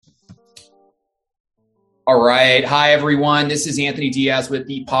All right. Hi, everyone. This is Anthony Diaz with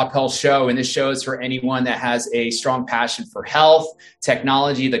the Pop Health Show. And this show is for anyone that has a strong passion for health,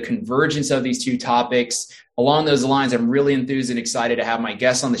 technology, the convergence of these two topics. Along those lines, I'm really enthused and excited to have my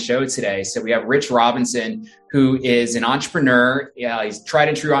guest on the show today. So we have Rich Robinson, who is an entrepreneur. He's a tried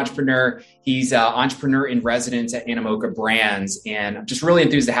and true entrepreneur. He's an entrepreneur in residence at Animoca Brands. And I'm just really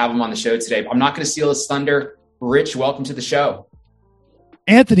enthused to have him on the show today. I'm not going to steal his thunder. Rich, welcome to the show.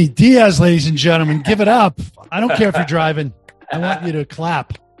 Anthony Diaz, ladies and gentlemen, give it up. I don't care if you're driving. I want you to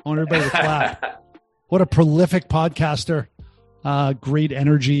clap. I want everybody to clap. What a prolific podcaster. Great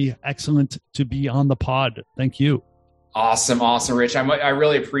energy. Excellent to be on the pod. Thank you. Awesome, Rich. I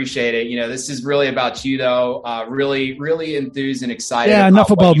really appreciate it. This is really about you, though. Really enthused and excited. Yeah, enough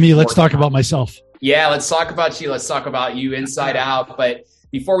about me. Let's talk about myself. Yeah, let's talk about you. Let's talk about you inside out. But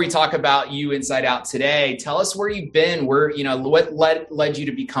before we talk about you inside out today, tell us where you've been, what led you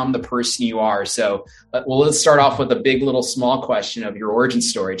to become the person you are. So, let's start off with a big little small question of your origin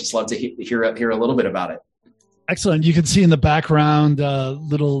story. Just love to hear a little bit about it. Excellent. You can see in the background,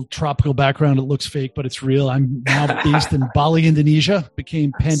 little tropical background. It looks fake, but it's real. I'm now based in Bali, Indonesia.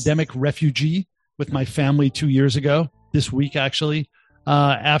 Became pandemic refugee with my family 2 years ago, this week actually,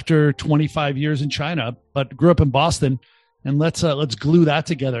 after 25 years in China, but grew up in Boston. And let's glue that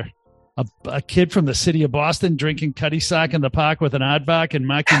together. A kid from the city of Boston drinking Cuddy Sack in the park with an Advac and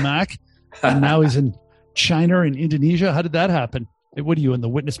Mackie Mac. And now he's in China and Indonesia. How did that happen? What are you, in the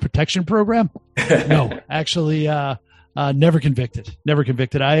witness protection program? No, actually, never convicted.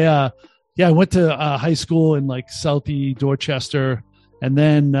 I went to high school in like Southie, Dorchester. And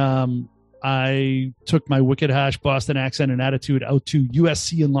then I took my wicked hash Boston accent and attitude out to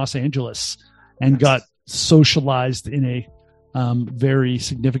USC in Los Angeles and got socialized in a very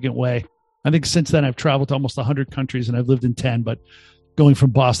significant way. I think since then I've traveled to almost 100 countries and I've lived in 10, but going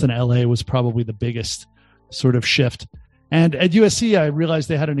from Boston to LA was probably the biggest sort of shift. And at USC, I realized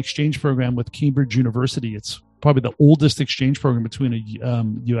they had an exchange program with Cambridge University. It's probably the oldest exchange program between a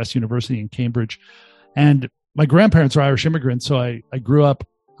US university and Cambridge. And my grandparents are Irish immigrants, so I grew up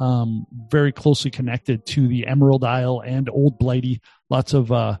very closely connected to the Emerald Isle and Old Blighty. Lots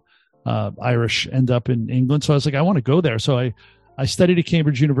of Irish end up in England. So I was like, I want to go there. So I studied at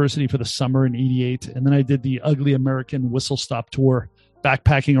Cambridge University for the summer in '88. And then I did the Ugly American Whistle Stop Tour,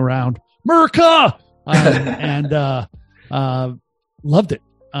 backpacking around America, and loved it.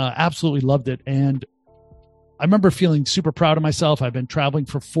 Absolutely loved it. And I remember feeling super proud of myself. I've been traveling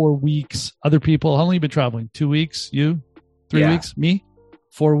for 4 weeks. Other people, how long have you been traveling? 2 weeks? You? 3 weeks? Me?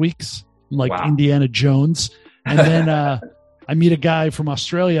 4 weeks? I'm like wow. Indiana Jones. And then I meet a guy from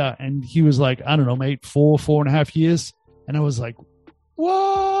Australia and he was like, I don't know, mate, 4.5 years. And I was like,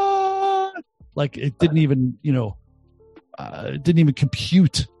 what? Like it didn't even,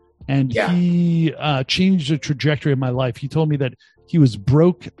 compute. And he changed the trajectory of my life. He told me that he was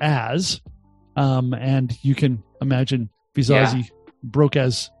broke and you can imagine Vizazi broke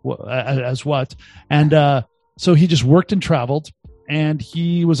as what? And so he just worked and traveled, and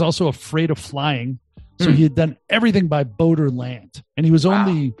he was also afraid of flying. So he had done everything by boat or land. And he was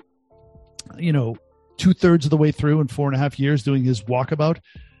only, 2/3 of the way through in 4.5 years doing his walkabout.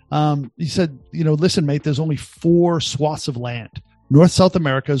 He said, listen, mate, there's only 4 swaths of land. North, South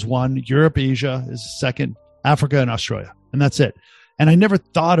America is one. Europe, Asia is second. Africa and Australia. And that's it. And I never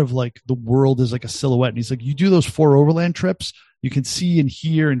thought of like the world as like a silhouette. And he's like, you do those 4 overland trips, you can see and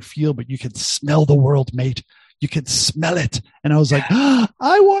hear and feel, but you can smell the world, mate. You can smell it. And I was like, I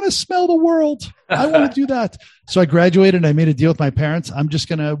want to smell the world. I want to do that. So I graduated and I made a deal with my parents. I'm just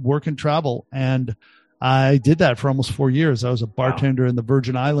going to work and travel. And I did that for almost 4 years. I was a bartender in the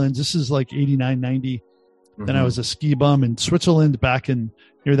Virgin Islands. This is like 89, 90. Mm-hmm. Then I was a ski bum in Switzerland back in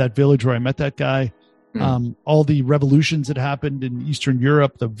near that village where I met that guy. Mm-hmm. All the revolutions that happened in Eastern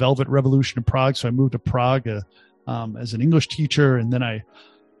Europe, the Velvet Revolution in Prague. So I moved to Prague as an English teacher. And then I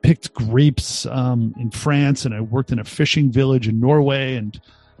picked grapes in France, and I worked in a fishing village in Norway, and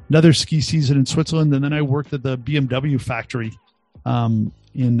another ski season in Switzerland. And then I worked at the BMW factory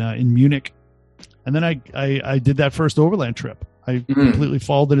in Munich. And then I did that first overland trip. I completely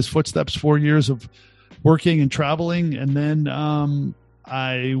followed in his footsteps, 4 years of working and traveling. And then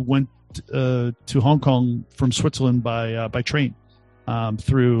I went to Hong Kong from Switzerland by train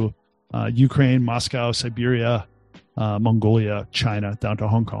through Ukraine, Moscow, Siberia, Mongolia, China, down to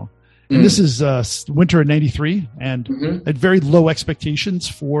Hong Kong. And this is winter of '93, and I had very low expectations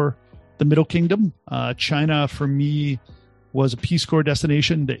for the Middle Kingdom. China, for me, was a Peace Corps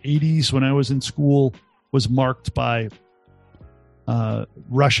destination. The 80s, when I was in school, was marked by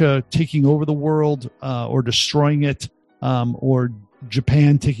Russia taking over the world or destroying it, or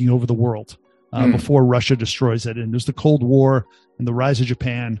Japan taking over the world. before Russia destroys it. And there's the Cold War and the rise of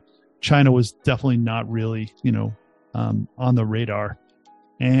Japan. China was definitely not really, on the radar.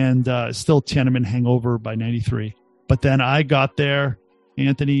 And still Tiananmen hangover by 93. But then I got there,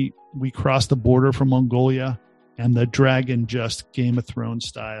 Anthony, we crossed the border from Mongolia, and the dragon just Game of Thrones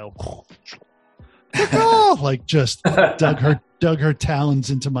style, like just dug her talons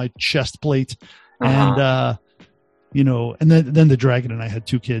into my chest plate. And, and then the dragon and I had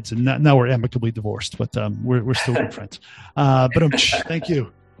 2 kids, and now we're amicably divorced, but we're still good friends. But thank you.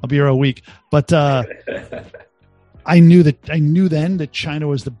 I'll be here all week. But I knew then that China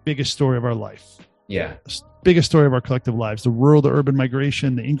was the biggest story of our life. Yeah. Biggest story of our collective lives, the rural to urban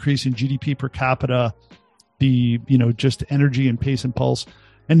migration, the increase in GDP per capita, the, just energy and pace and pulse.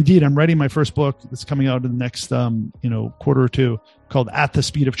 And indeed, I'm writing my first book that's coming out in the next, quarter or 2 called At the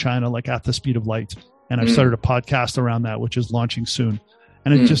Speed of China, like at the speed of light. And I've started a podcast around that, which is launching soon.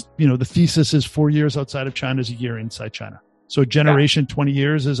 And it just, the thesis is 4 years outside of China is a year inside China. So a generation, 20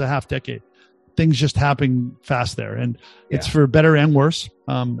 years is a half decade. Things just happen fast there. And it's for better and worse.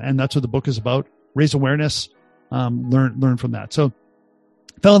 And that's what the book is about. Raise awareness, learn from that. So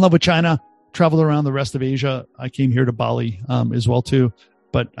fell in love with China, traveled around the rest of Asia. I came here to Bali as well too,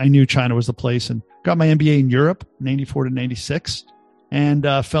 but I knew China was the place, and got my MBA in Europe, 94 to 96, and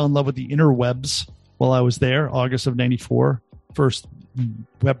fell in love with the interwebs while I was there, August of 94. First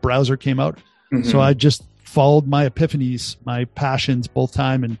web browser came out. So I just followed my epiphanies, my passions both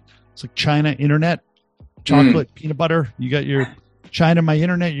time. And it's like China, internet, chocolate, peanut butter. You got your China, my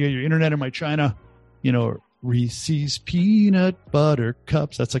internet, you got your internet and my China, Reese's peanut butter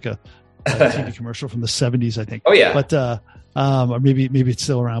cups. That's like a TV commercial from the 70s, I think. Oh yeah. But, or maybe it's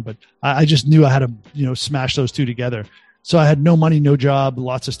still around, but I just knew I had to, smash those 2 together. So I had no money, no job,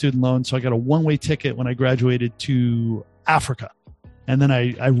 lots of student loans. So I got a one-way ticket when I graduated to Africa. And then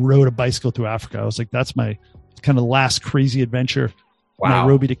I rode a bicycle through Africa. I was like, that's my kind of last crazy adventure. Wow.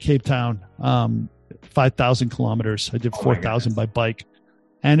 Nairobi to Cape Town, 5,000 kilometers. I did 4,000 by bike.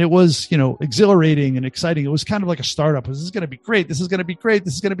 And it was, exhilarating and exciting. It was kind of like a startup. This is going to be great. This is going to be great.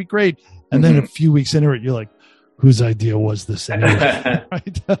 This is going to be great. And then a few weeks into it, you're like, whose idea was this anyway?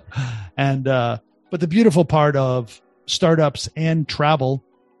 Right? And, but the beautiful part of startups and travel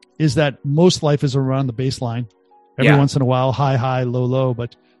is that most life is around the baseline. Every once in a while, high, low.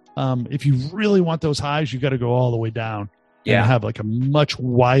 But if you really want those highs, you got to go all the way down and have like a much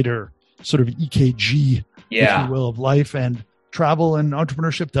wider sort of EKG, if you will, of life. And travel and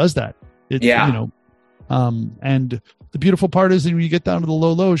entrepreneurship does that. And the beautiful part is that when you get down to the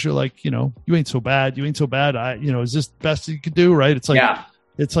low lows, you're like, you ain't so bad. You ain't so bad. Is this the best you could do? Right.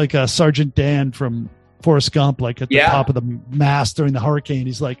 It's like Sergeant Dan from Forrest Gump, like at the top of the mast during the hurricane.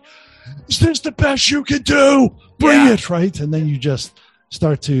 He's like, is this the best you can do? Bring it. Right. And then you just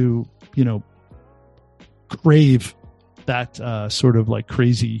start to, crave that sort of like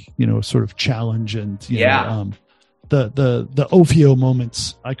crazy, sort of challenge and, the Ophio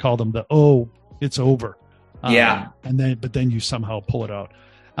moments, I call them it's over. But then you somehow pull it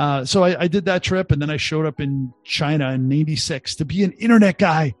out. So I did that trip, and then I showed up in China in 96 to be an internet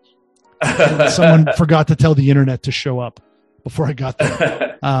guy. And someone forgot to tell the internet to show up before I got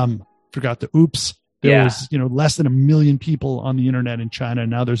there. Forgot to oops. There was, less than 1 million people on the internet in China.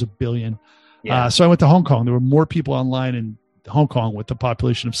 Now there's 1 billion. So I went to Hong Kong. There were more people online in Hong Kong with a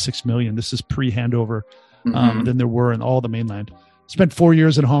population of 6 million. This is pre-handover. Than there were in all the mainland. Spent 4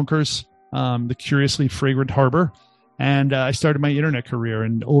 years in Honkers, the curiously fragrant harbor, and I started my internet career.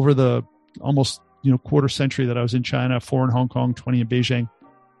 And over the almost quarter century that I was in China, 4 in Hong Kong, 20 in Beijing,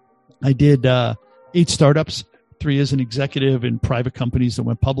 I did 8 startups, 3 as an executive in private companies that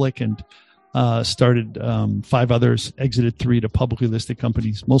went public, and started 5 others, exited 3 to publicly listed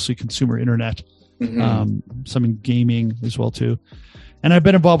companies, mostly consumer internet, some in gaming as well too. And I've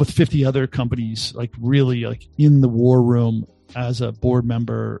been involved with 50 other companies, like really like in the war room as a board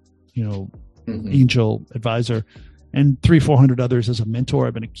member, angel advisor, and 300-400 others as a mentor.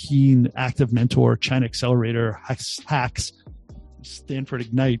 I've been a keen, active mentor, China Accelerator, Hacks, Stanford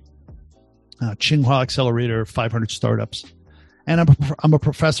Ignite, Tsinghua Accelerator, 500 startups. And I'm a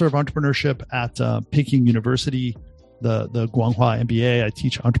professor of entrepreneurship at Peking University, the Guanghua MBA. I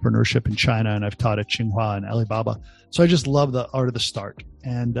teach entrepreneurship in China, and I've taught at Tsinghua and Alibaba. So I just love the art of the start.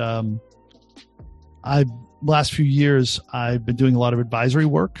 And last few years, I've been doing a lot of advisory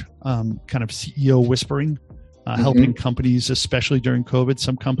work, kind of CEO whispering, helping companies, especially during COVID.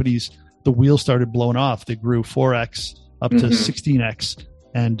 Some companies, the wheels started blowing off. They grew 4x up to 16x,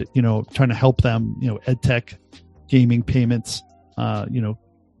 and trying to help them, ed tech, gaming, payments,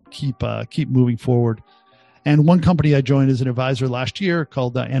 keep moving forward. And one company I joined as an advisor last year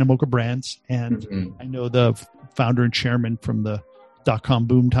called Animoca Brands. And I know the founder and chairman from the dot-com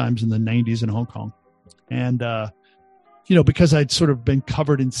boom times in the 90s in Hong Kong. And, because I'd sort of been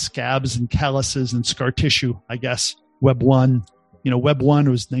covered in scabs and calluses and scar tissue, I guess, Web 1, Web 1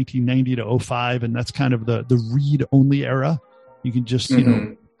 was 1990 to 05. And that's kind of the read-only era. You can just,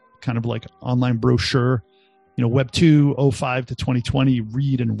 kind of like online brochure, Web 2, 05 to 2020,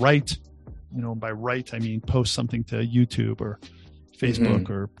 read and write. By write, I mean post something to YouTube or Facebook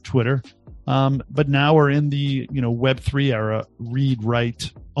or Twitter. But now we're in the, Web 3 era, read,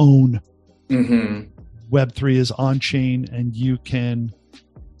 write, own. Web 3 is on-chain, and you can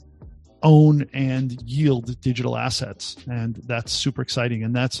own and yield digital assets. And that's super exciting.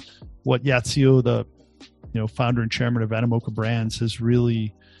 And that's what Yatsio, the founder and chairman of Animoca Brands, has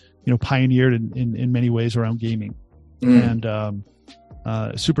really pioneered in many ways around gaming. And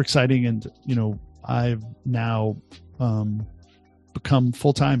super exciting. And I've now become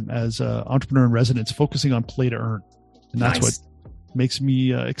full-time as an entrepreneur in residence, focusing on play to earn. And that's what makes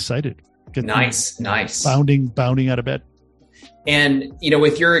me excited. Nice. Bounding out of bed. And,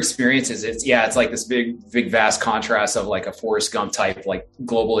 with your experiences, it's like this big, vast contrast of like a Forrest Gump type, like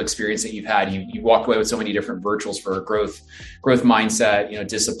global experience that you've had. You walked away with so many different virtuals for growth mindset,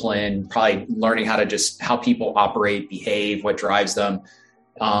 discipline, probably learning how people operate, behave, what drives them.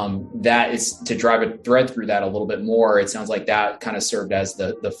 That is to drive a thread through that a little bit more. It sounds like that kind of served as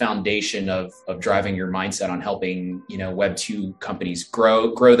the foundation of driving your mindset on helping, Web 2 companies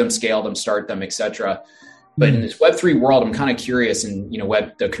grow them, scale them, start them, et cetera. But in this Web 3 world, I'm kind of curious, and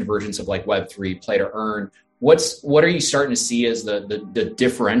the convergence of like Web 3 play to earn. What are you starting to see as the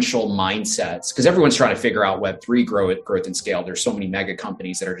differential mindsets? Because everyone's trying to figure out Web 3 growth and scale. There's so many mega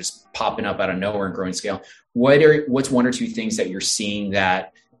companies that are just popping up out of nowhere and growing scale. What's one or two things that you're seeing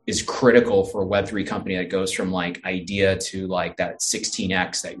that is critical for a Web 3 company that goes from like idea to like that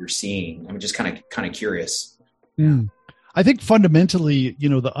 16x that you're seeing? I'm just kind of curious. I think fundamentally,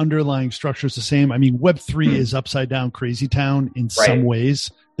 the underlying structure is the same. I mean, Web 3 is upside down crazy town in some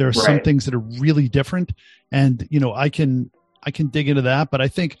ways. There are some things that are really different, and I can dig into that. But I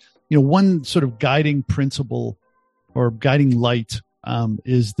think one sort of guiding principle or guiding light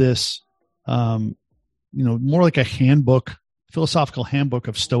is this, more like a handbook, philosophical handbook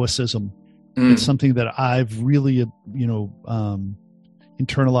of Stoicism. It's something that I've really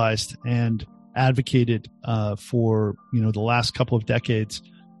internalized and advocated for the last couple of decades.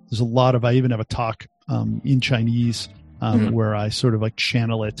 There's a lot of, I even have a talk in Chinese where I sort of like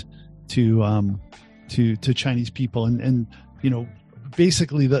channel it to Chinese people, and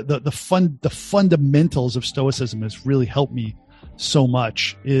basically the fundamentals of Stoicism has really helped me so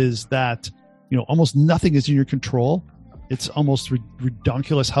much. Is that almost nothing is in your control. It's almost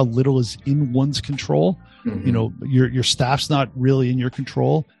ridiculous how little is in one's control. Your staff's not really in your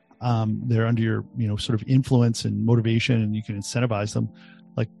control. They're under your, sort of influence and motivation, and you can incentivize them.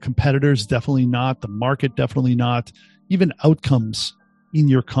 Like competitors, definitely not. The market, definitely not. Even outcomes in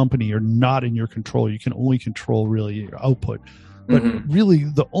your company are not in your control. You can only control really your output. But really,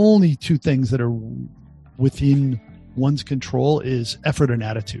 the only two things that are within one's control is effort and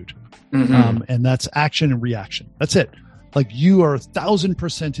attitude. And that's action and reaction. That's it. Like you are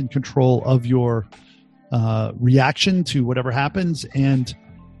 1,000% in control of your reaction to whatever happens, and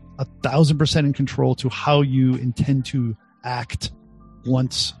 1,000% in control to how you intend to act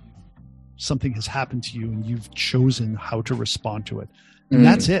once something has happened to you and you've chosen how to respond to it. And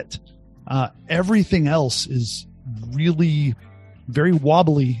that's it. Everything else is really very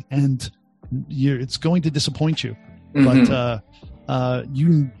wobbly, and it's going to disappoint you. But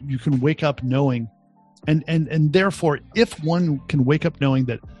you can wake up knowing, and therefore, if one can wake up knowing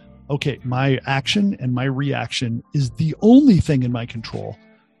that, okay, my action and my reaction is the only thing in my control,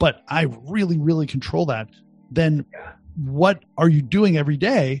 but I really, really control that, then what are you doing every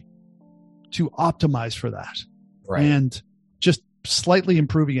day to optimize for that? And just slightly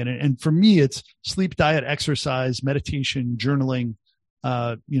improving it. And for me, it's sleep, diet, exercise, meditation, journaling,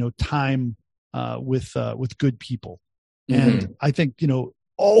 time with good people. And I think,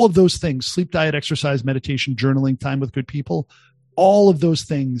 all of those things, sleep, diet, exercise, meditation, journaling, time with good people, all of those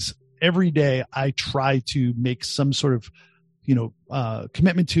things every day, I try to make some sort of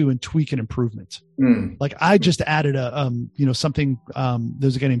commitment to and tweak and improvement. Like I just added something,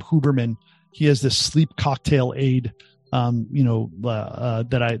 there's a guy named Huberman. He has this sleep cocktail aid,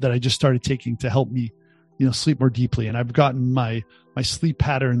 that I just started taking to help me, sleep more deeply. And I've gotten my sleep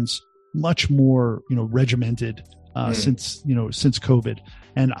patterns much more, regimented, since COVID.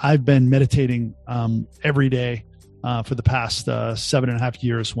 And I've been meditating, every day, for the past 7.5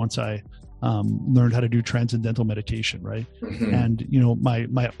 years once I learned how to do transcendental meditation, right? Mm-hmm. And,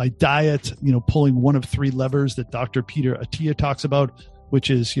 my diet, pulling one of 3 levers that Dr. Peter Attia talks about, which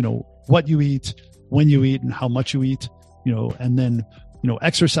is, what you eat, when you eat, and how much you eat, and then,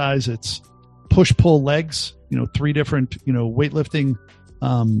 exercise, it's push, pull, legs, 3 different, weightlifting,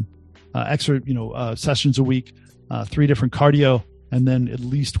 sessions a week, 3 different cardio, and then at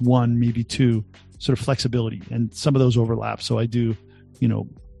least 1, maybe 2 sort of flexibility. And some of those overlap. So I do,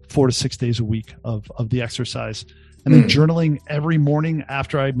 4 to 6 days a week of the exercise, and then journaling every morning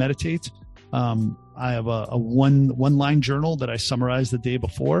after I meditate. I have a one line journal that I summarize the day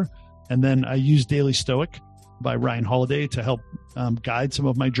before. And then I use Daily Stoic by Ryan Holiday to help guide some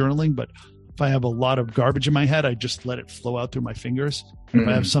of my journaling. But if I have a lot of garbage in my head, I just let it flow out through my fingers. If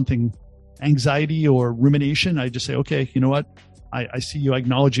I have something, anxiety or rumination, I just say, okay, you know what? I see you, I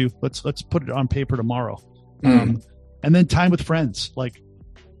acknowledge you. Let's put it on paper tomorrow. And then time with friends. Like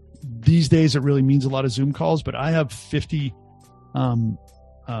these days, it really means a lot of Zoom calls, but I have 50,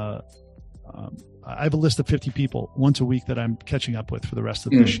 I have a list of 50 people once a week that I'm catching up with for the rest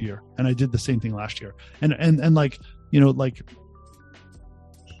of this year. And I did the same thing last year. And like,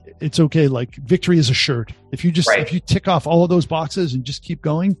 it's okay. Like victory is assured. If you just, if you tick off all of those boxes and just keep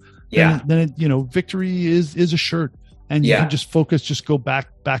going, then victory is assured, and you can just focus, just go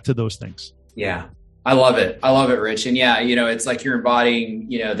back to those things. Yeah. I love it. I love it, Rich. And it's like you're embodying,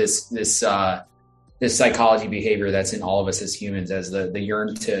 this psychology behavior that's in all of us as humans, as the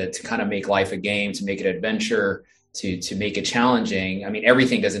yearn to kind of make life a game, to make it adventure, to make it challenging. I mean,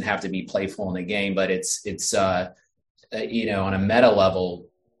 everything doesn't have to be playful in a game, but it's on a meta level,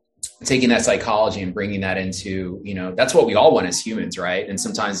 taking that psychology and bringing that into, that's what we all want as humans. Right. And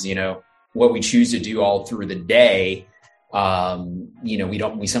sometimes, what we choose to do all through the day,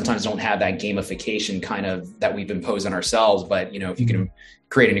 we sometimes don't have that gamification kind of that we've imposed on ourselves, but if you can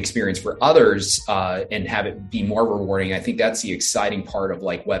create an experience for others, and have it be more rewarding, I think that's the exciting part of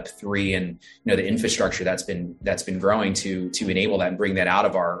like Web3 and, the infrastructure that's been growing to enable that and bring that out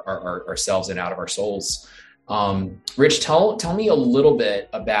of ourselves and out of our souls. Rich, tell me a little bit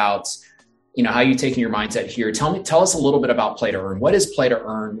about, how you've taken your mindset here. Tell us a little bit about Play to Earn. What is Play to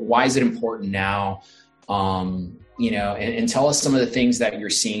Earn? Why is it important now? And tell us some of the things that you're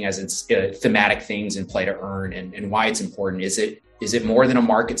seeing as it's thematic things in Play to Earn, and why it's important. Is it more than a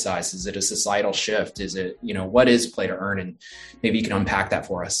market size? Is it a societal shift? Is it, what is Play to Earn? And maybe you can unpack that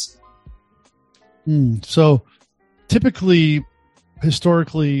for us. So typically,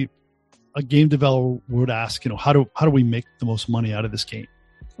 historically, a game developer would ask, how do we make the most money out of this game?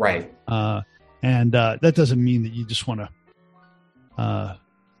 Right. And that doesn't mean that you just want to,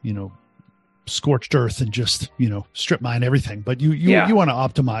 scorched earth and just, strip mine everything, but you want to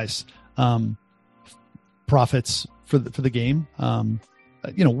optimize, profits for the game,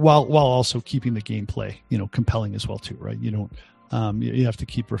 while also keeping the gameplay, compelling as well too, right? You don't, you have to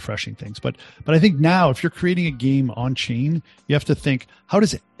keep refreshing things, but I think now if you're creating a game on chain, you have to think, how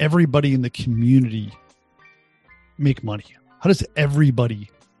does everybody in the community make money? How does everybody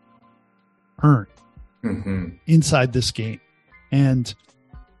earn inside this game? And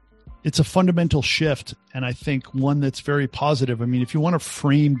it's a fundamental shift, and I think one that's very positive. I mean, if you want to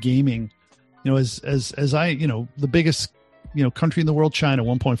frame gaming, as I, the biggest, country in the world, China,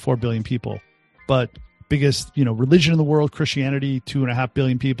 1.4 billion people, but biggest, religion in the world, Christianity, 2.5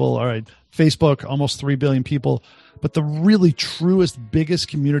 billion people. All right, Facebook, almost 3 billion people. But the really truest, biggest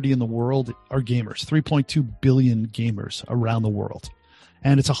community in the world are gamers, 3.2 billion gamers around the world.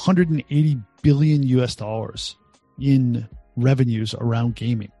 And it's 180 billion US dollars in revenues around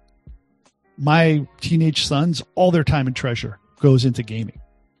gaming. My teenage sons, all their time and treasure goes into gaming.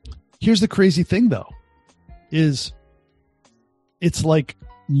 Here's the crazy thing, though, is it's like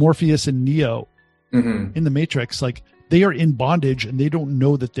Morpheus and Neo in the Matrix. Like, they are in bondage and they don't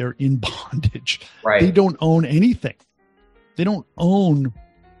know that they're in bondage. Right. They don't own anything. They don't own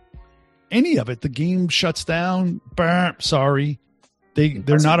any of it. The game shuts down. Sorry.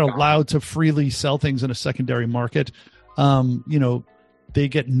 They're not allowed to freely sell things in a secondary market. They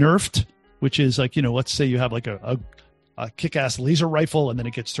get nerfed, which is like, let's say you have like a kick-ass laser rifle and then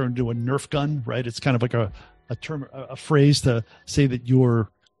it gets turned into a Nerf gun, right? It's kind of like a term, a phrase to say that your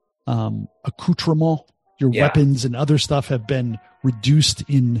accoutrement, your weapons and other stuff have been reduced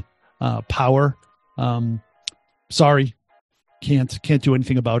in power. Sorry, can't do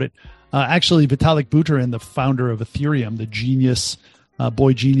anything about it. Actually, Vitalik Buterin, the founder of Ethereum, the genius,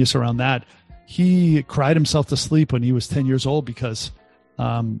 boy genius around that, he cried himself to sleep when he was 10 years old because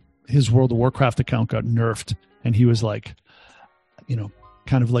his World of Warcraft account got nerfed, and he was like,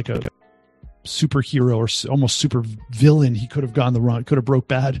 kind of like superhero or almost super villain. He could have gone the wrong, could have broke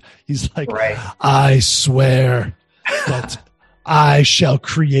bad. He's like, Right. I swear that I shall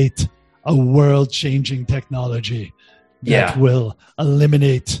create a world-changing technology that will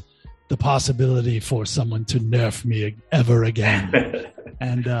eliminate the possibility for someone to nerf me ever again.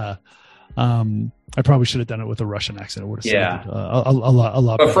 And I probably should have done it with a Russian accent. It would have sounded a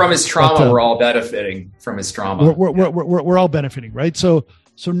lot But better. from his trauma, we're all benefiting from his trauma. We're all benefiting, right? So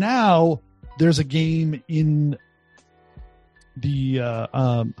now there's a game in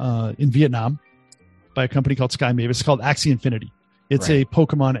in Vietnam by a company called Sky Mavis. It's called Axie Infinity. It's a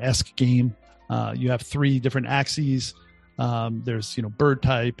Pokemon-esque game. You have 3 different axes. There's bird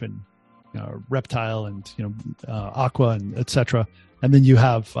type and reptile and aqua and etc. And then you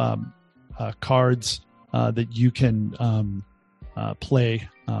have cards that you can play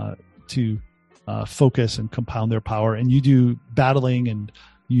to focus and compound their power. And you do battling and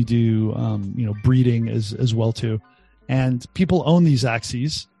you do breeding as well too. And people own these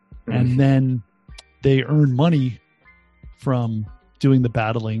axes, and then they earn money from doing the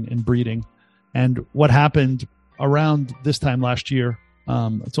battling and breeding. And what happened around this time last year,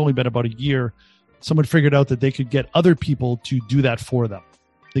 it's only been about a year, someone figured out that they could get other people to do that for them.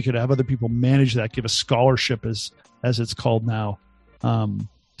 They could have other people manage that, give a scholarship as it's called now,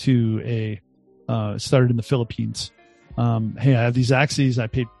 to started in the Philippines. Hey, I have these axes. I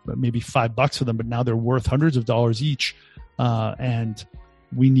paid maybe $5 for them, but now they're worth hundreds of dollars each. And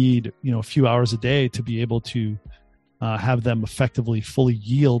we need, a few hours a day to be able to have them effectively fully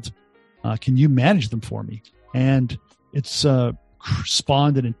yield. Can you manage them for me? And it's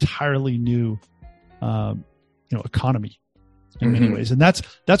spawned an entirely new, economy in many ways. And that's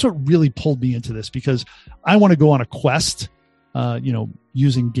what really pulled me into this, because I want to go on a quest,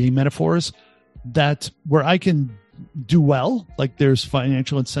 using game metaphors where I can do well, like there's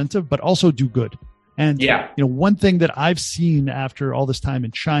financial incentive, but also do good. And, one thing that I've seen after all this time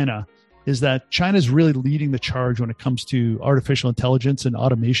in China is that China is really leading the charge when it comes to artificial intelligence and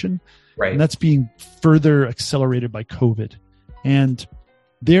automation. Right. And that's being further accelerated by COVID. And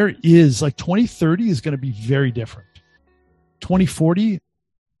there is 2030 is going to be very different. 2040,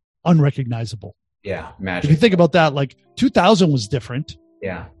 unrecognizable. Yeah. Magic. If you think about that, 2000 was different.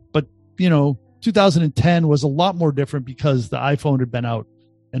 Yeah. But, 2010 was a lot more different because the iPhone had been out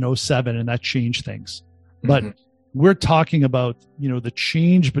in 2007 and that changed things. But we're talking about, the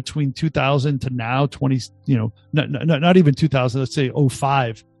change between 2000 to now, not even 2000, let's say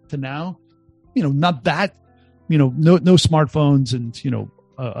 2005 to now, not that, no smartphones and,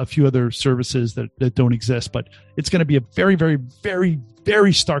 a few other services that don't exist, but it's going to be a very, very, very,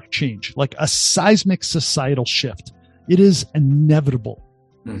 very stark change, like a seismic societal shift. It is inevitable.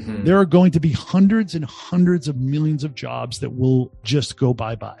 There are going to be hundreds and hundreds of millions of jobs that will just go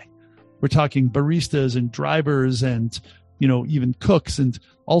bye-bye. We're talking baristas and drivers and, even cooks, and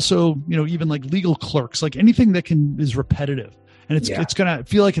also, even legal clerks, anything that is repetitive. And it's going to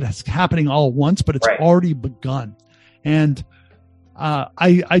feel like it's happening all at once, but it's already begun. And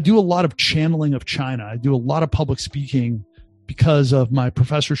I do a lot of channeling of China. I do a lot of public speaking because of my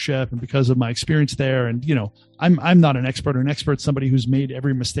professorship and because of my experience there. And, I'm not an expert. An expert, somebody who's made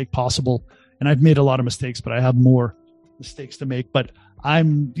every mistake possible. And I've made a lot of mistakes, but I have more mistakes to make. But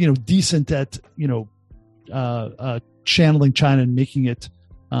I'm, decent at, channeling China and making it,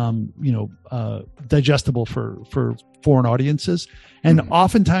 digestible for foreign audiences. And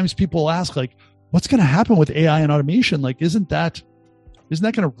oftentimes people ask, what's going to happen with AI and automation? Isn't that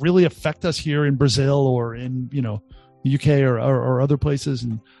going to really affect us here in Brazil or in, the UK or other places?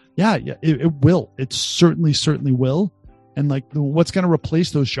 And it will. It certainly will. And what's going to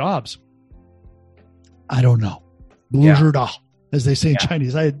replace those jobs? I don't know. As they say in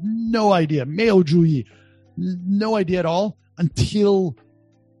Chinese. I had no idea. 没有注意. No idea at all until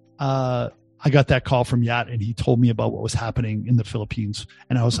I got that call from Yat and he told me about what was happening in the Philippines.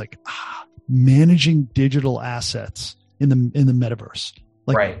 And I was like, managing digital assets in the metaverse.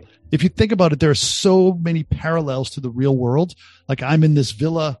 If you think about it, there are so many parallels to the real world. I'm in this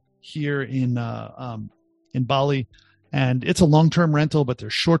villa here in Bali, and it's a long-term rental, but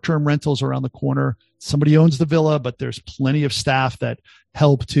there's short-term rentals around the corner. Somebody owns the villa, but there's plenty of staff that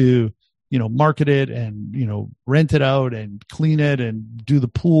help to, market it and, rent it out and clean it and do the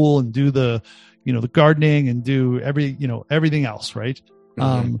pool and do the, the gardening and do everything else. Right.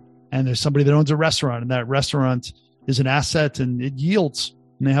 And there's somebody that owns a restaurant, and that restaurant is an asset and it yields,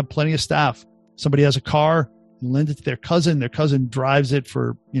 and they have plenty of staff. Somebody has a car, lend it to their cousin drives it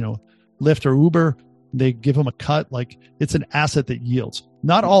for, Lyft or Uber. They give them a cut. It's an asset that yields.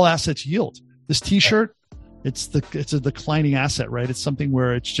 Not all assets yield. This t-shirt, it's a declining asset, right? It's something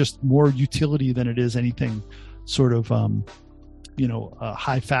where it's just more utility than it is anything sort of,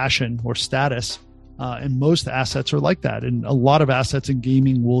 high fashion or status. And most assets are like that. And a lot of assets in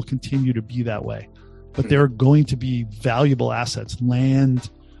gaming will continue to be that way. But there are going to be valuable assets, land,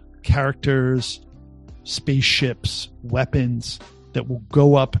 characters, spaceships, weapons that will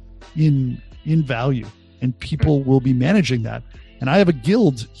go up in value. And people will be managing that. And I have a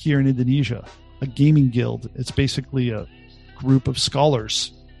guild here in Indonesia, a gaming guild. It's basically a group of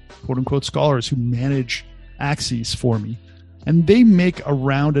scholars, quote unquote scholars, who manage Axes for me. And they make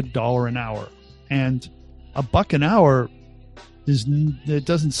around $1 an hour. And $1 an hour it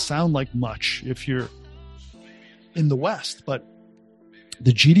doesn't sound like much if you're in the West, but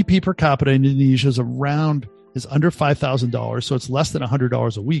the GDP per capita in Indonesia is under $5,000. So it's less than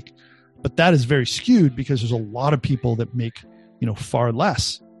 $100 a week. But that is very skewed because there's a lot of people that make, far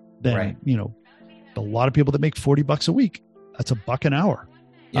less than, right. A lot of people that make $40 a week. That's $1 an hour.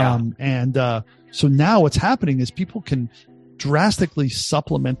 Yeah. So now what's happening is people can drastically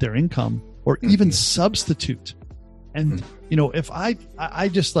supplement their income or even substitute. And, if I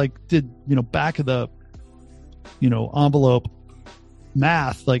just did, back of the, envelope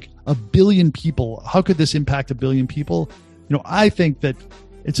math, like 1 billion people, how could this impact 1 billion people? I think that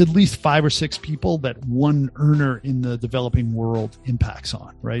it's at least 5 or 6 people that one earner in the developing world impacts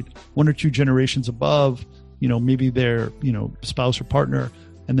on, right? 1 or 2 generations above, maybe their, spouse or partner,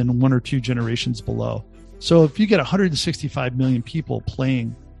 and then 1 or 2 generations below. So if you get 165 million people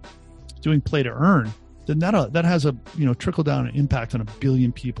doing play to earn, then that has a, trickle down impact on 1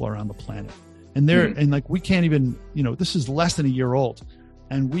 billion people around the planet. And and we can't even, this is less than a year old,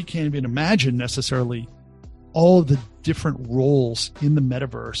 and we can't even imagine necessarily all of the different roles in the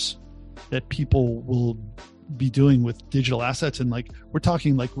metaverse that people will be doing with digital assets. And we're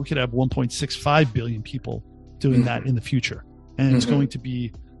talking we could have 1.65 billion people doing that in the future. And it's going to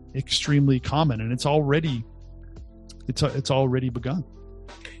be extremely common, and it's already begun.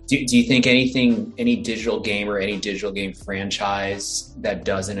 Do you think any digital game or any digital game franchise that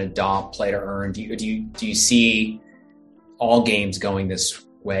doesn't adopt play to earn, do you see all games going this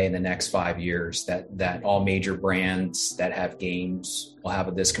way in the next 5 years, that all major brands that have games will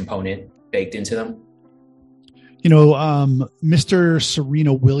have this component baked into them? Mr.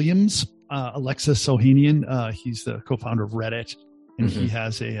 Serena Williams, Alexis Ohanian, he's the co-founder of Reddit, and he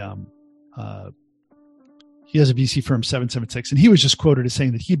has a VC firm, 776, and he was just quoted as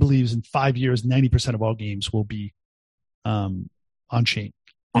saying that he believes in 5 years, 90% of all games will be on chain.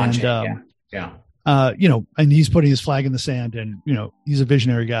 And he's putting his flag in the sand, and he's a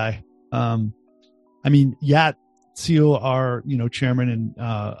visionary guy. Yat CEO, our chairman and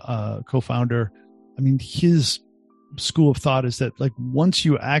co-founder, his school of thought is that once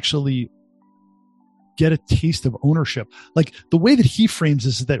you actually get a taste of ownership, the way that he frames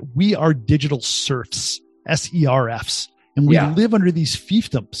this is that we are digital serfs, SERFs, and we live under these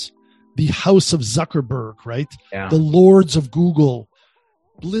fiefdoms, the House of Zuckerberg, right? Yeah. The Lords of Google,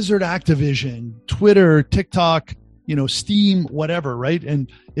 Blizzard, Activision, Twitter, TikTok, Steam, whatever, right?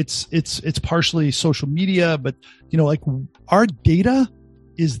 And it's partially social media, but our data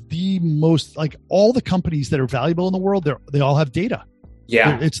is the most, all the companies that are valuable in the world, they all have data.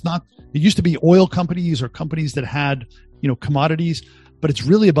 Yeah. It used to be oil companies or companies that had, commodities, but it's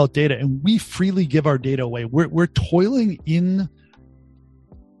really about data, and we freely give our data away. We're toiling in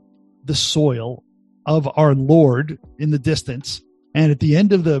the soil of our Lord in the distance. And at the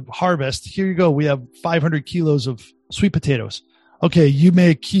end of the harvest, here you go. We have 500 kilos of sweet potatoes. Okay, you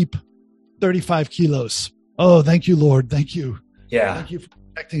may keep 35 kilos. Oh, thank you, Lord. Thank you. Yeah. Thank you for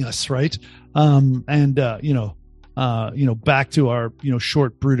protecting us, right? Back to our,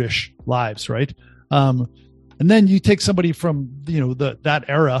 short, brutish lives, right? And then you take somebody from, that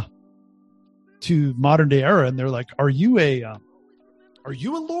era to modern day era, and they're like, are you a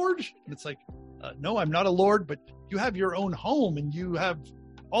lord? And it's like, no, I'm not a lord, but you have your own home and you have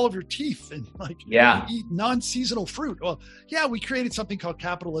all of your teeth and you eat non-seasonal fruit. Well, yeah, we created something called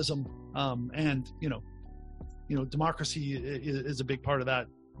capitalism. And democracy is a big part of that,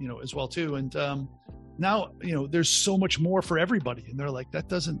 as well too. And, now, there's so much more for everybody. And they're like, I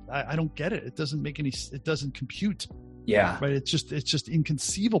don't get it. It doesn't compute. Yeah. Right. It's just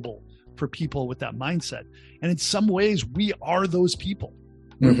inconceivable for people with that mindset. And in some ways we are those people.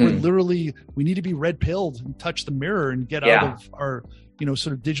 We're literally, we need to be red pilled and touch the mirror and get out of our,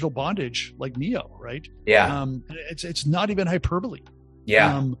 sort of digital bondage like Neo. Right. Yeah. It's not even hyperbole.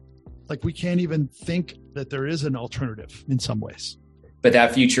 Yeah. We can't even think that there is an alternative in some ways. but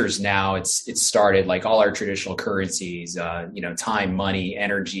that future is now. It's started. Like all our traditional currencies, time, money,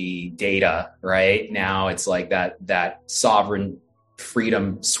 energy, data. Right now, it's like that sovereign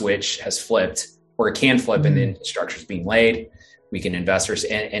freedom switch has flipped, or it can flip, and the infrastructure is being laid. We can investors,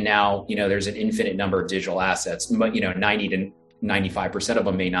 and now there's an infinite number of digital assets, but 90 to 95% of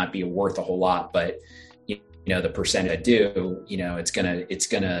them may not be worth a whole lot, but the percent that do, it's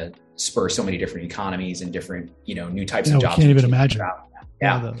gonna spur so many different economies and different new types of jobs. Can't even imagine.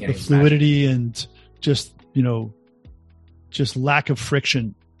 The fluidity and just lack of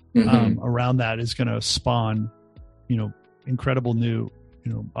friction around that is going to spawn incredible new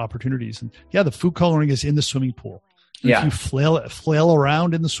opportunities. And the food coloring is in the swimming pool. If you flail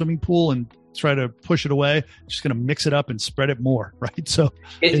around in the swimming pool and try to push it away, it's just going to mix it up and spread it more, right? So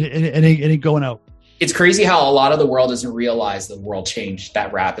it ain't going out. It's crazy how a lot of the world doesn't realize the world changed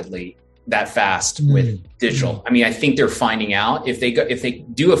that rapidly, that fast with digital. I mean, I think they're finding out if they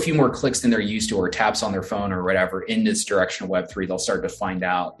do a few more clicks than they're used to, or taps on their phone or whatever in this direction of Web3, they'll start to find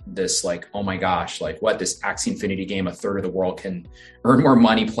out this, like, oh my gosh, like this Axie Infinity game, a third of the world can earn more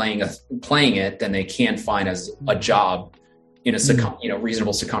money playing it than they can find as a job in a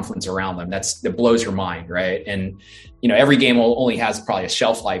reasonable circumference around them. That blows your mind, right? And every game only has probably a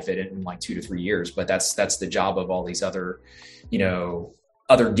shelf life in like 2 to 3 years, but that's the job of all these other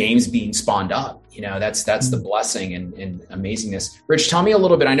games being spawned up. That's the blessing and amazingness. Rich, tell me a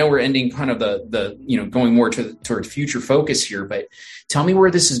little bit. I know we're ending kind of the going more toward future focus here, but tell me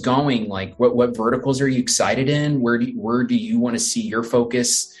where this is going. Like what verticals are you excited in? Where do you want to see your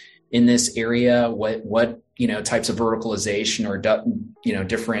focus in this area? What types of verticalization or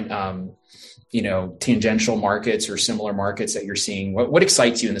different tangential markets or similar markets that you're seeing? What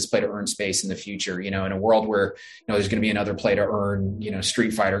excites you in this play to earn space in the future? In a world where there's going to be another play to earn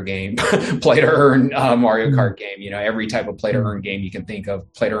Street Fighter game, play to earn Mario Kart game, every type of play to earn game you can think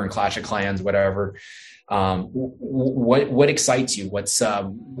of, play to earn Clash of Clans, whatever. What excites you? What's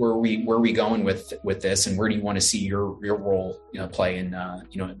where are we going with this, and where do you want to see your role play in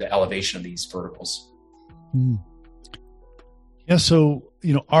the elevation of these verticals? Yeah, so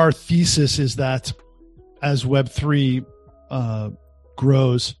our thesis is that as Web3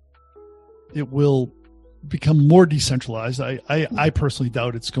 grows, it will become more decentralized. I personally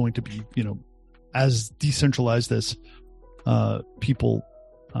doubt it's going to be as decentralized as people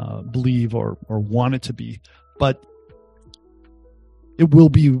believe or want it to be, but it will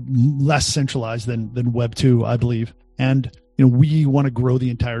be less centralized than Web 2, I believe. And we want to grow the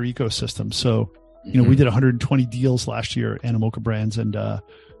entire ecosystem. So we did 120 deals last year, Animoca Brands, and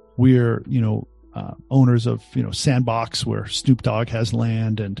we're owners of Sandbox, where Snoop Dogg has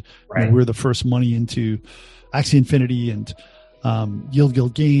land, and we're the first money into Axie Infinity and Yield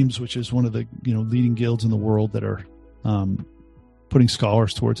Guild Games, which is one of the leading guilds in the world that are putting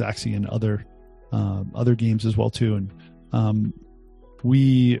scholars towards Axie and other games as well too. And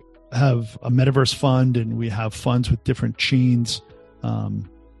we have a metaverse fund, and we have funds with different chains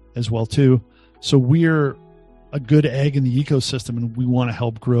as well too. So we're a good egg in the ecosystem, and we want to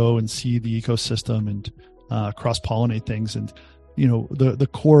help grow and see the ecosystem and cross-pollinate things. And the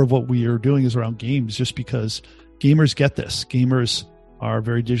core of what we are doing is around games, just because gamers get this. Gamers are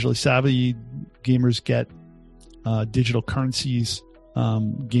very digitally savvy. Gamers get digital currencies.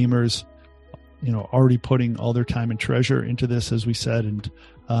 Gamers, already putting all their time and treasure into this, as we said, and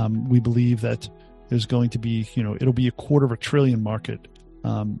we believe that there's going to be, it'll be a $250 billion market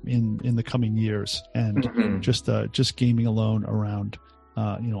in the coming years, and just gaming alone around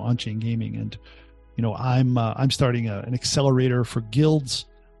on-chain gaming. And I'm starting an accelerator for guilds.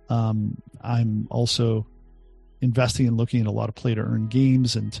 I'm also investing and looking at a lot of play to earn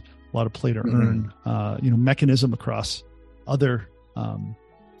games and a lot of play to earn mechanism across other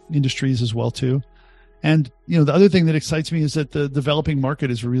industries as well too. And the other thing that excites me is that the developing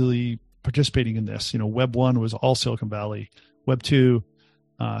market is really participating in this. Web 1 was all Silicon Valley. Web 2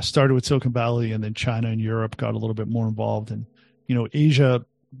 started with Silicon Valley, and then China and Europe got a little bit more involved, and Asia,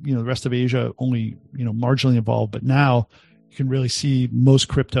 the rest of Asia only marginally involved. But now you can really see most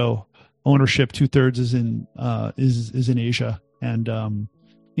crypto ownership, 2/3 is in Asia, and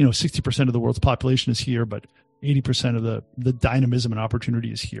 60% of the world's population is here, but 80% of the dynamism and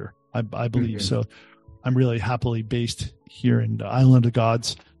opportunity is here, I believe. So I'm really happily based here in the Island of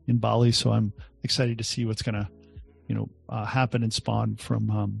Gods in Bali. So I'm excited to see what's going to happen and spawn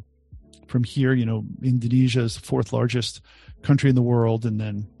from here. Indonesia is the 4th largest country in the world, and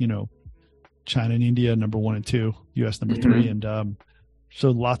then China and India number 1 and 2, US number 3, and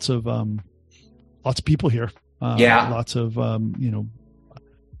so lots of people here. Lots of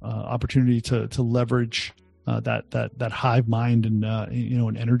opportunity to leverage that hive mind and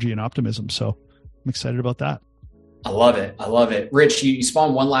and energy and optimism. So I'm excited about that. I love it. I love it. Rich, you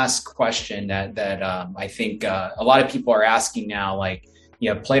spawned one last question that I think a lot of people are asking now, like,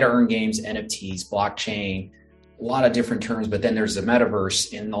 play to earn games, NFTs, blockchain, a lot of different terms, but then there's the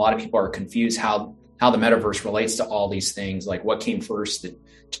metaverse, and a lot of people are confused how the metaverse relates to all these things, like what came first, the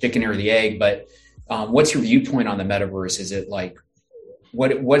chicken or the egg. But what's your viewpoint on the metaverse? Is it like,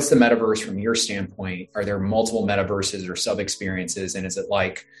 what's the metaverse from your standpoint? Are there multiple metaverses or sub experiences? And is it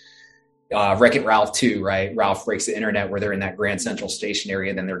like Wreck-It Ralph 2, right? Ralph breaks the internet, where they're in that Grand Central Station area,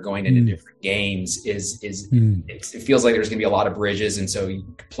 and then they're going into different games. It feels like there's going to be a lot of bridges, and so you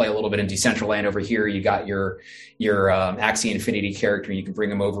play a little bit in Decentraland over here. You got your Axie Infinity character. You can bring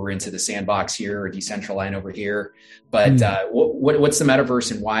them over into the sandbox here, or Decentraland over here. But what's the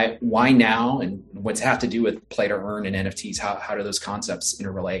metaverse, and why now, and what's have to do with play to earn and NFTs? How do those concepts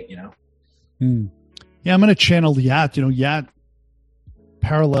interrelate? Yeah, I'm going to channel Yat. Yat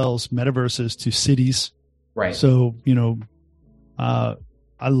parallels metaverses to cities. Right. So, I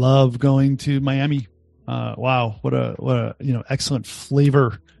love going to Miami. Wow. What a, excellent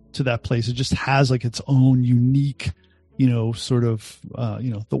flavor to that place. It just has like its own unique, sort of,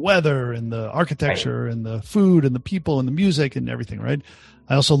 the weather and the architecture and the food and the people and the music and everything. Right.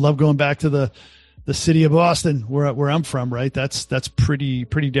 I also love going back to the city of Boston where I'm from. Right. That's pretty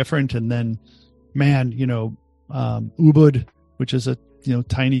different. And then, man, Ubud, which is a,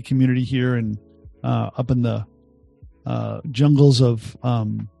 tiny community here and up in the jungles of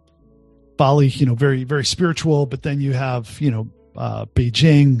Bali, very, very spiritual. But then you have,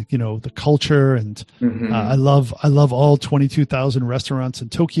 Beijing, the culture, and I love all 22,000 restaurants in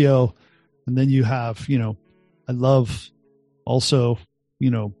Tokyo. And then you have, I love also,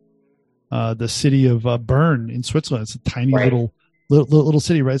 the city of Bern in Switzerland. It's a tiny little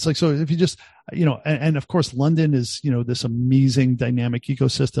city, right? It's like, so if you just, and of course London is, this amazing dynamic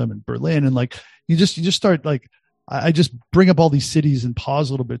ecosystem, and Berlin, and like, you just start like, I just bring up all these cities and pause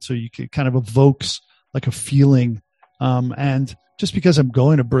a little bit so you can kind of evokes like a feeling. And just because I'm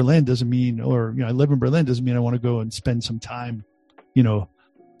going to Berlin doesn't mean, or, I live in Berlin doesn't mean I want to go and spend some time,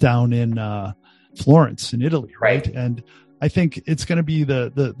 down in Florence in Italy. Right. And I think it's going to be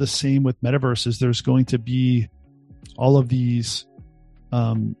the same with metaverses. There's going to be all of these,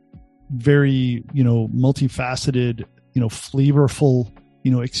 very, multifaceted, flavorful,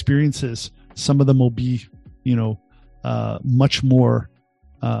 experiences. Some of them will be, much more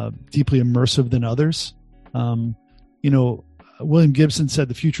deeply immersive than others. William Gibson said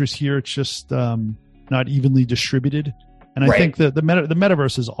the future is here. It's just not evenly distributed. And I think the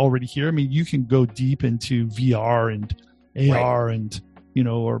metaverse is already here. I mean, you can go deep into VR and AR and,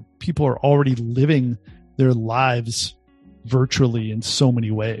 or people are already living their lives virtually in so many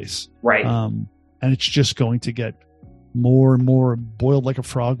ways. Right. And it's just going to get more and more boiled like a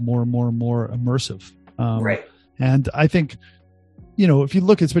frog, more and more and more immersive. And I think, if you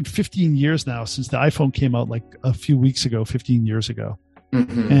look, it's been 15 years now since the iPhone came out, like a few weeks ago, 15 years ago.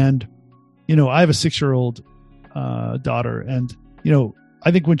 And, I have a 6-year-old daughter, and,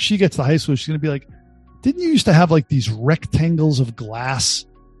 I think when she gets to high school, she's going to be like, didn't you used to have like these rectangles of glass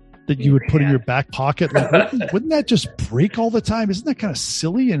that you would put in your back pocket? Like, wouldn't that just break all the time? Isn't that kind of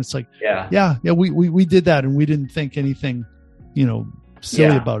silly? And it's like, we did that, and we didn't think anything,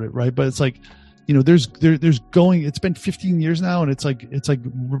 silly about it. Right. But it's like, there's going, it's been 15 years now, and it's like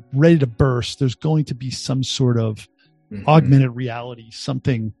ready to burst. There's going to be some sort of augmented reality,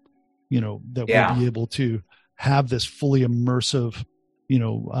 something, that we'll be able to have this fully immersive,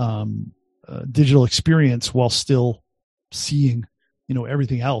 digital experience while still seeing,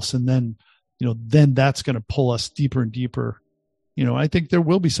 everything else. And then, then that's going to pull us deeper and deeper. I think there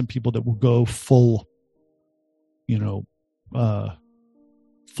will be some people that will go full VR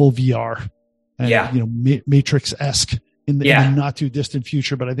and, Matrix-esque in the not too distant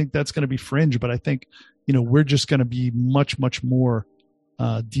future. But I think that's going to be fringe. But I think, we're just going to be much, much more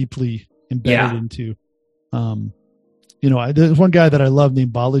deeply embedded into, there's one guy that I love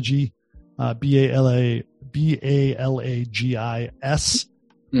named Balaji, Balagis.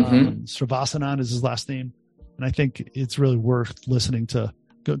 Sravasanan is his last name. And I think it's really worth listening to,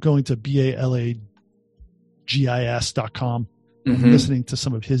 going to balagis.com and listening to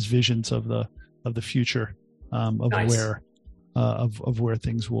some of his visions of the future, of where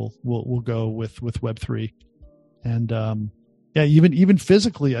things will go with Web3. And, even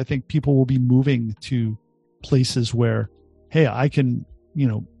physically, I think people will be moving to places where, hey, I can,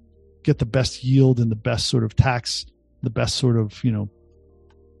 get the best yield and the best sort of tax, the best sort of,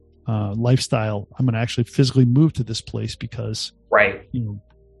 lifestyle. I'm going to actually physically move to this place because,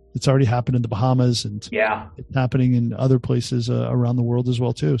 It's already happened in the Bahamas, and Yeah. it's happening in other places around the world as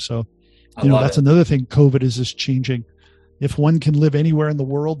well too. So, that's it. another thing. COVID is just changing. If one can live anywhere in the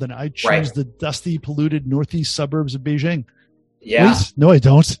world, then I choose Right. the dusty, polluted northeast suburbs of Beijing. Yeah. Wait, no, I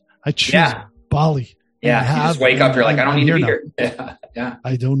don't. I choose Bali. Yeah. You just wake up, you're like, I don't need to be here. Yeah.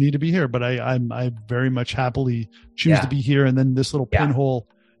 I don't need to be here, but I very much happily choose to be here. And then this little pinhole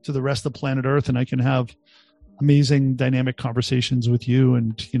to the rest of the planet Earth, and I can have amazing dynamic conversations with you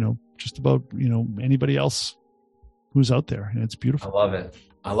and, just about, anybody else who's out there. And it's beautiful.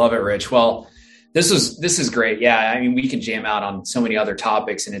 I love it, Rich. Well, this is great. Yeah. I mean, we can jam out on so many other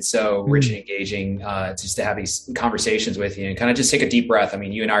topics, and it's so rich and engaging just to have these conversations with you and kind of just take a deep breath. I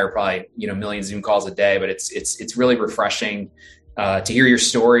mean, you and I are probably, million Zoom calls a day, but it's really refreshing to hear your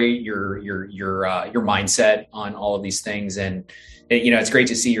story, your mindset on all of these things. And it's great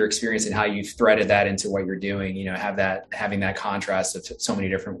to see your experience and how you've threaded that into what you're doing, having that contrast of so many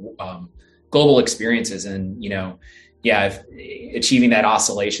different global experiences and, achieving that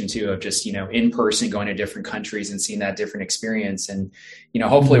oscillation too of just, in person, going to different countries and seeing that different experience. And,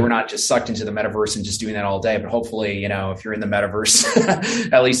 hopefully we're not just sucked into the metaverse and just doing that all day, but hopefully, if you're in the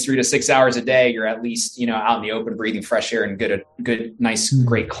metaverse at least 3 to 6 hours a day, you're at least, out in the open, breathing fresh air and good, nice,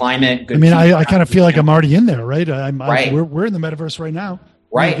 great climate. Good I kind of feel like I'm already in there, right? Right. We're in the metaverse right now.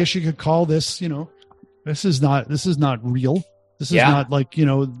 Right. I guess you could call this, this is not real. This is not like,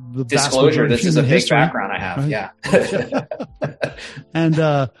 the disclosure. This is a fake history, background I have. right? Yeah. And,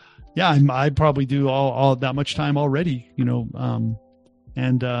 I probably do all that much time already,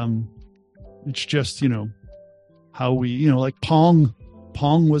 it's just, how we, like Pong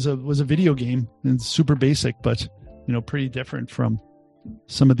was a video game and it's super basic, but, pretty different from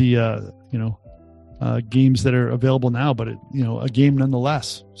some of the, games that are available now, but a game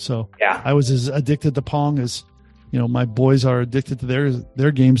nonetheless. So I was as addicted to Pong as, my boys are addicted to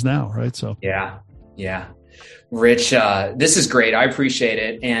their games now. Right. So, yeah. Rich, this is great. I appreciate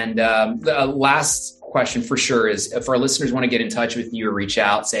it. And the last question for sure is if our listeners want to get in touch with you or reach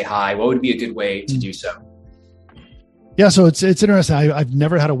out, say hi, what would be a good way to do so? Yeah. So it's interesting. I've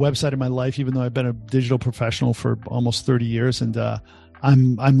never had a website in my life, even though I've been a digital professional for almost 30 years. And,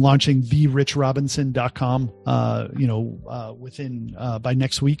 I'm launching therichrobinson.com, within, by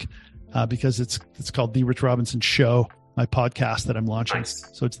next week, because it's called The Rich Robinson Show, my podcast that I'm launching. Nice.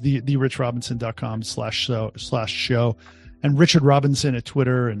 So it's therichrobinson.com/show and Richard Robinson at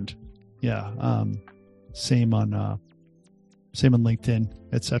Twitter. And same on LinkedIn,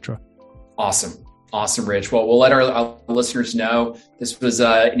 etc. Awesome, Rich. Well, we'll let our listeners know this was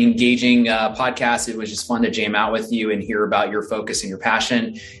an engaging podcast. It was just fun to jam out with you and hear about your focus and your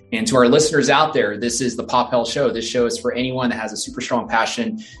passion. And to our listeners out there, this is the Pop Health Show. This show is for anyone that has a super strong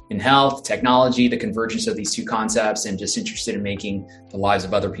passion in health, technology, the convergence of these two concepts, and just interested in making the lives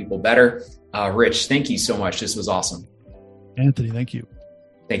of other people better. Rich, thank you so much. This was awesome. Anthony, thank you.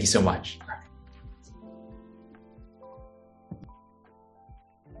 Thank you so much.